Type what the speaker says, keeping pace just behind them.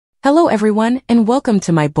Hello everyone and welcome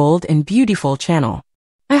to my bold and beautiful channel.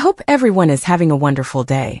 I hope everyone is having a wonderful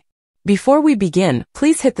day. Before we begin,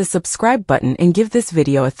 please hit the subscribe button and give this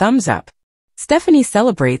video a thumbs up. Stephanie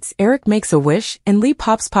celebrates, Eric makes a wish, and Lee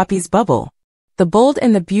pops Poppy's bubble. The bold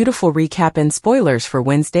and the beautiful recap and spoilers for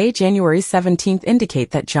Wednesday, January 17th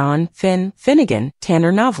indicate that John Finnegan,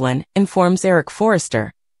 Tanner Novlin, informs Eric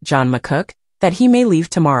Forrester, John McCook, that he may leave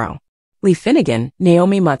tomorrow. Lee Finnegan,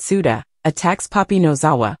 Naomi Matsuda, attacks Poppy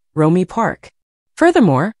Nozawa, Romy Park.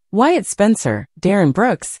 Furthermore, Wyatt Spencer, Darren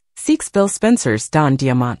Brooks, seeks Bill Spencer's Don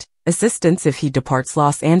Diamont assistance if he departs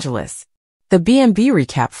Los Angeles. The B&B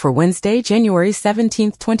recap for Wednesday, January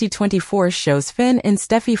 17, 2024 shows Finn and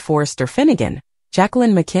Steffy Forrester Finnegan,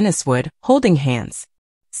 Jacqueline McInneswood, holding hands.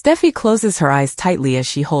 Steffy closes her eyes tightly as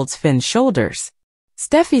she holds Finn's shoulders.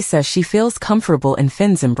 Steffy says she feels comfortable in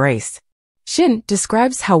Finn's embrace. Shin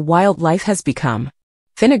describes how wild life has become.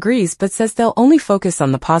 Finn agrees but says they'll only focus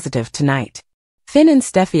on the positive tonight. Finn and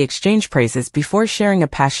Steffy exchange praises before sharing a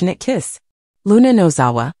passionate kiss. Luna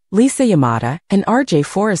Nozawa, Lisa Yamada, and RJ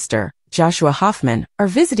Forrester, Joshua Hoffman, are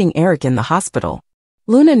visiting Eric in the hospital.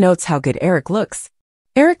 Luna notes how good Eric looks.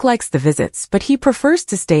 Eric likes the visits but he prefers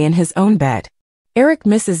to stay in his own bed. Eric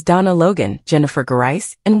misses Donna Logan, Jennifer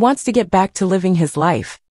Garais, and wants to get back to living his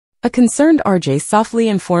life. A concerned RJ softly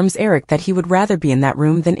informs Eric that he would rather be in that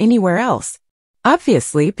room than anywhere else.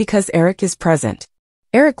 Obviously because Eric is present.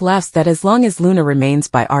 Eric laughs that as long as Luna remains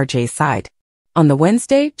by RJ's side. On the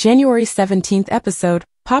Wednesday, January 17th episode,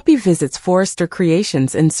 Poppy visits Forrester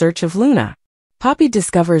Creations in search of Luna. Poppy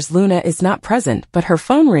discovers Luna is not present but her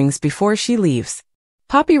phone rings before she leaves.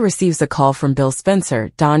 Poppy receives a call from Bill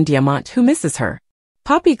Spencer, Don Diamont, who misses her.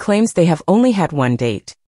 Poppy claims they have only had one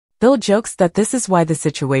date. Bill jokes that this is why the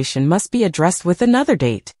situation must be addressed with another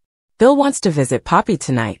date. Bill wants to visit Poppy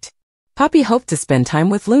tonight. Poppy hoped to spend time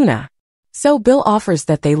with Luna. So Bill offers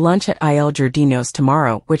that they lunch at Il Giardino's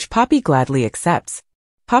tomorrow, which Poppy gladly accepts.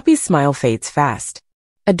 Poppy's smile fades fast.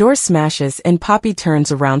 A door smashes and Poppy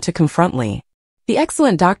turns around to confront Lee. The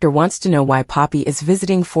excellent doctor wants to know why Poppy is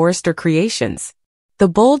visiting Forrester Creations. The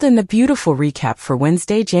bold and the beautiful recap for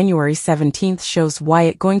Wednesday, January 17th shows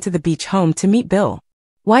Wyatt going to the beach home to meet Bill.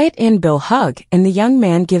 Wyatt and Bill hug and the young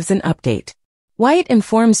man gives an update. Wyatt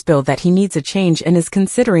informs Bill that he needs a change and is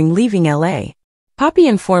considering leaving LA. Poppy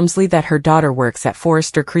informs Lee that her daughter works at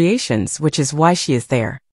Forrester Creations, which is why she is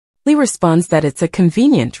there. Lee responds that it's a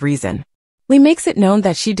convenient reason. Lee makes it known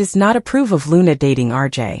that she does not approve of Luna dating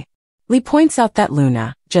RJ. Lee points out that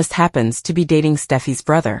Luna just happens to be dating Steffi's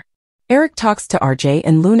brother. Eric talks to RJ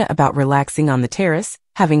and Luna about relaxing on the terrace,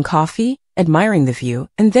 having coffee, admiring the view,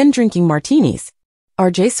 and then drinking martinis.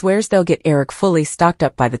 RJ swears they'll get Eric fully stocked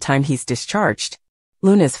up by the time he's discharged.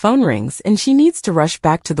 Luna's phone rings and she needs to rush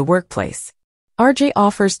back to the workplace. RJ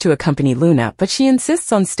offers to accompany Luna but she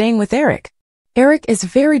insists on staying with Eric. Eric is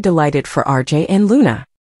very delighted for RJ and Luna.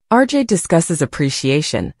 RJ discusses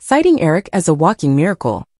appreciation, citing Eric as a walking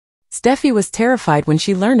miracle. Steffi was terrified when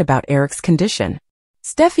she learned about Eric's condition.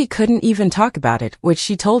 Steffi couldn't even talk about it, which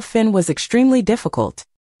she told Finn was extremely difficult.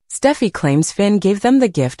 Steffi claims Finn gave them the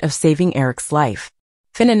gift of saving Eric's life.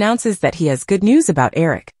 Finn announces that he has good news about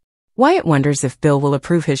Eric. Wyatt wonders if Bill will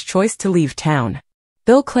approve his choice to leave town.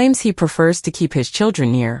 Bill claims he prefers to keep his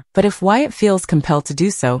children near, but if Wyatt feels compelled to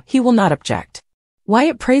do so, he will not object.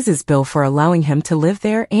 Wyatt praises Bill for allowing him to live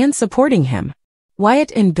there and supporting him.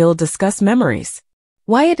 Wyatt and Bill discuss memories.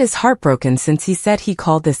 Wyatt is heartbroken since he said he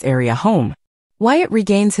called this area home. Wyatt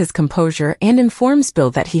regains his composure and informs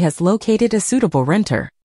Bill that he has located a suitable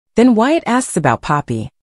renter. Then Wyatt asks about Poppy.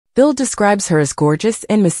 Bill describes her as gorgeous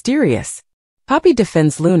and mysterious. Poppy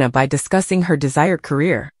defends Luna by discussing her desired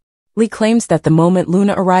career. Lee claims that the moment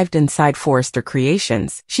Luna arrived inside Forrester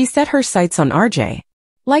Creations, she set her sights on RJ.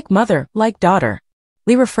 Like mother, like daughter.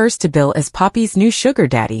 Lee refers to Bill as Poppy's new sugar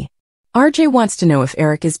daddy. RJ wants to know if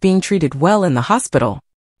Eric is being treated well in the hospital.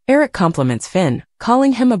 Eric compliments Finn,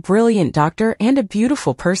 calling him a brilliant doctor and a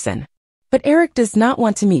beautiful person. But Eric does not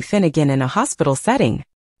want to meet Finn again in a hospital setting.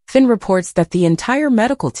 Finn reports that the entire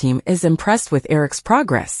medical team is impressed with Eric's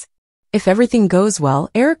progress. If everything goes well,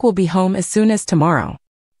 Eric will be home as soon as tomorrow.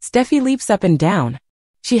 Steffi leaps up and down.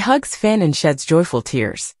 She hugs Finn and sheds joyful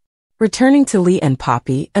tears. Returning to Lee and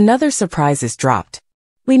Poppy, another surprise is dropped.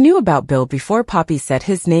 Lee knew about Bill before Poppy said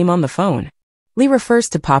his name on the phone. Lee refers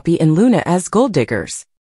to Poppy and Luna as gold diggers.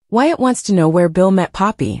 Wyatt wants to know where Bill met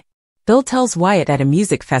Poppy. Bill tells Wyatt at a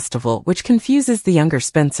music festival, which confuses the younger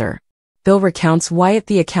Spencer. Bill recounts Wyatt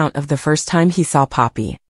the account of the first time he saw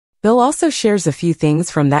Poppy. Bill also shares a few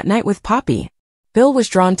things from that night with Poppy. Bill was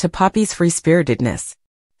drawn to Poppy's free-spiritedness.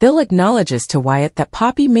 Bill acknowledges to Wyatt that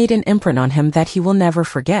Poppy made an imprint on him that he will never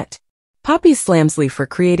forget. Poppy slams Lee for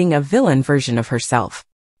creating a villain version of herself.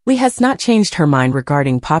 Lee has not changed her mind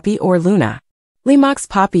regarding Poppy or Luna. Lee mocks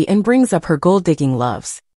Poppy and brings up her gold-digging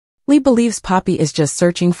loves. Lee believes Poppy is just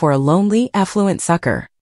searching for a lonely, affluent sucker.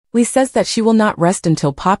 Lee says that she will not rest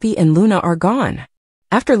until Poppy and Luna are gone.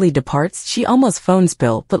 After Lee departs, she almost phones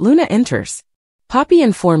Bill, but Luna enters. Poppy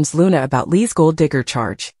informs Luna about Lee's gold digger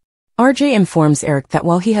charge. RJ informs Eric that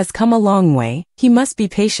while he has come a long way, he must be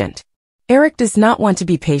patient. Eric does not want to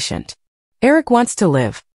be patient. Eric wants to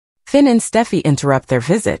live. Finn and Steffy interrupt their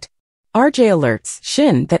visit. RJ alerts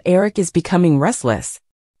Shin that Eric is becoming restless.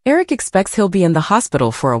 Eric expects he'll be in the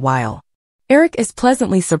hospital for a while. Eric is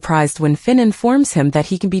pleasantly surprised when Finn informs him that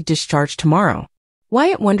he can be discharged tomorrow.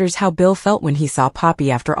 Wyatt wonders how Bill felt when he saw Poppy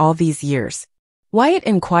after all these years. Wyatt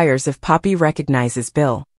inquires if Poppy recognizes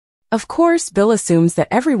Bill. Of course, Bill assumes that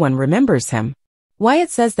everyone remembers him. Wyatt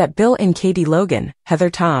says that Bill and Katie Logan, Heather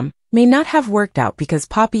Tom, may not have worked out because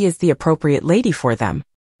Poppy is the appropriate lady for them.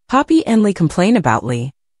 Poppy and Lee complain about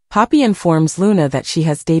Lee. Poppy informs Luna that she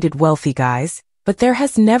has dated wealthy guys, but there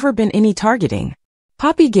has never been any targeting.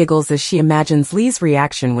 Poppy giggles as she imagines Lee's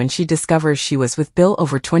reaction when she discovers she was with Bill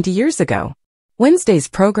over 20 years ago. Wednesday's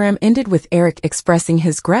program ended with Eric expressing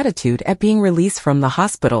his gratitude at being released from the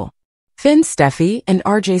hospital. Finn, Steffy, and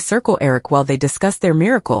RJ circle Eric while they discuss their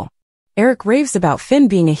miracle. Eric raves about Finn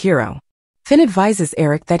being a hero. Finn advises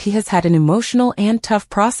Eric that he has had an emotional and tough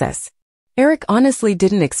process. Eric honestly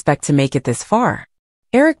didn't expect to make it this far.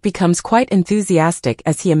 Eric becomes quite enthusiastic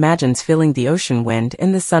as he imagines feeling the ocean wind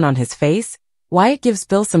and the sun on his face. Wyatt gives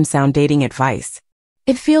Bill some sound dating advice.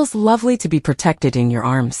 It feels lovely to be protected in your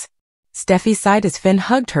arms. Steffy sighed as Finn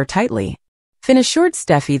hugged her tightly. Finn assured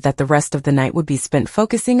Steffy that the rest of the night would be spent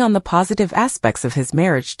focusing on the positive aspects of his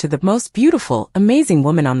marriage to the most beautiful, amazing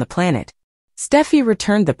woman on the planet. Steffy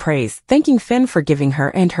returned the praise, thanking Finn for giving her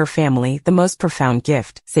and her family the most profound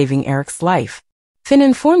gift, saving Eric's life. Finn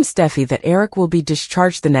informed Steffy that Eric will be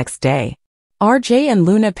discharged the next day. RJ and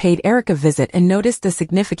Luna paid Eric a visit and noticed a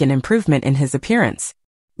significant improvement in his appearance.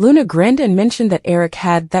 Luna grinned and mentioned that Eric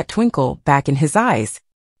had that twinkle back in his eyes.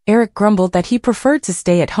 Eric grumbled that he preferred to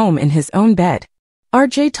stay at home in his own bed.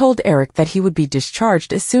 RJ told Eric that he would be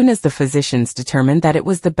discharged as soon as the physicians determined that it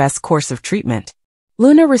was the best course of treatment.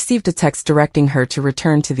 Luna received a text directing her to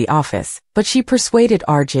return to the office, but she persuaded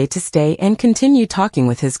RJ to stay and continue talking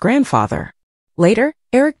with his grandfather. Later,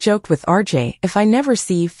 Eric joked with RJ, "If I never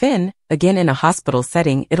see Finn again in a hospital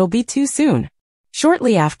setting, it'll be too soon."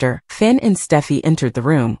 Shortly after, Finn and Steffy entered the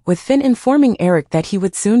room, with Finn informing Eric that he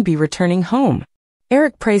would soon be returning home.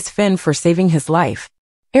 Eric praised Finn for saving his life.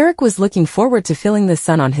 Eric was looking forward to feeling the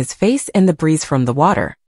sun on his face and the breeze from the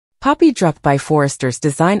water. Poppy dropped by Forrester's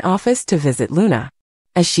design office to visit Luna.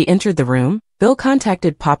 As she entered the room, Bill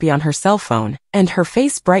contacted Poppy on her cell phone, and her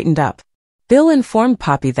face brightened up. Bill informed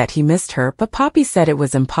Poppy that he missed her, but Poppy said it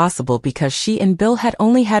was impossible because she and Bill had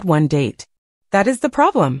only had one date. "That is the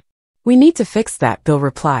problem. We need to fix that," Bill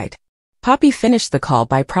replied. Poppy finished the call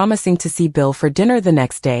by promising to see Bill for dinner the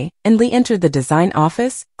next day, and Lee entered the design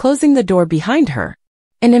office, closing the door behind her.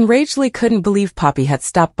 An enraged Lee couldn't believe Poppy had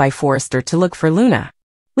stopped by Forrester to look for Luna.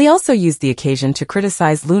 Lee also used the occasion to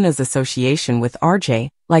criticize Luna's association with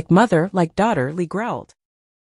RJ. "Like mother, like daughter," Lee growled.